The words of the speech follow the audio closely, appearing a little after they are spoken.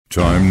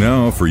Time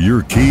now for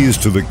your keys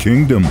to the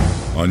kingdom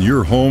on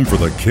your home for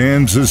the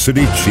Kansas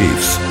City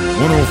Chiefs.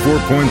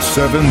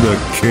 104.7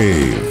 The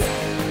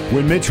Cave.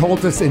 When Mitch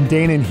Holthus and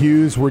Danon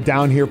Hughes were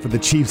down here for the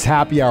Chiefs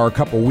happy hour a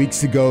couple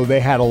weeks ago,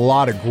 they had a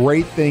lot of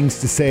great things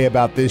to say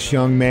about this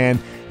young man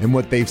and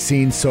what they've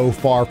seen so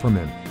far from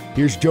him.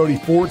 Here's Jody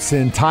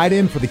Fortson, tight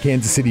end for the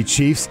Kansas City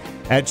Chiefs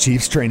at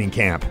Chiefs training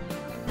camp.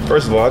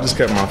 First of all, I just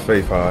kept my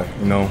faith high.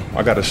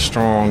 I got a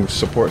strong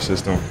support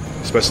system,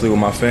 especially with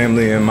my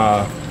family and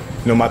my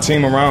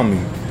team around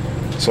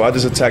me. So I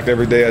just attacked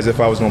every day as if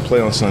I was going to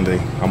play on Sunday.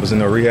 I was in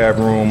the rehab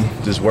room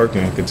just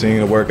working,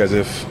 continuing to work as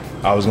if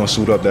I was going to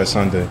suit up that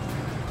Sunday.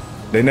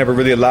 They never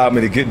really allowed me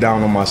to get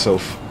down on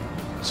myself,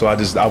 so I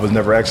was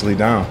never actually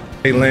down.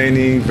 Hey,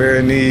 Laney,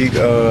 Veronique,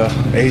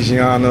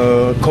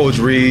 Asiana, Coach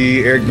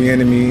Reed, Eric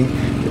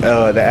Bieniemy,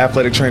 the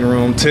athletic training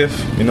room, Tiff,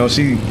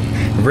 she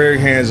very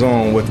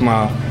hands-on with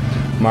my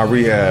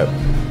rehab.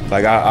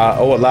 Like, I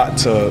owe a lot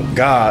to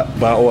God,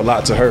 but I owe a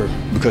lot to her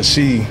because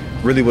she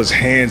really was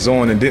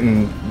hands-on and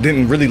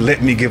didn't really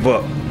let me give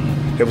up.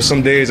 There were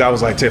some days I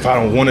was like, Tiff, I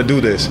don't want to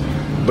do this,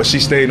 but she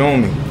stayed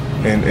on me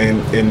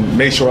and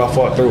made sure I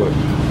fought through it.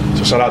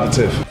 So shout out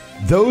to Tiff.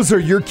 Those are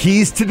your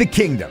keys to the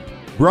kingdom.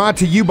 Brought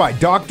to you by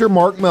Dr.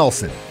 Mark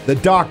Melson, the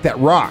doc that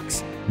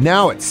rocks.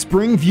 Now at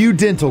Springview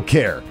Dental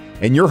Care,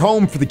 and your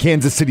home for the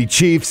Kansas City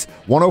Chiefs,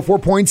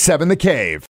 104.7 The Cave.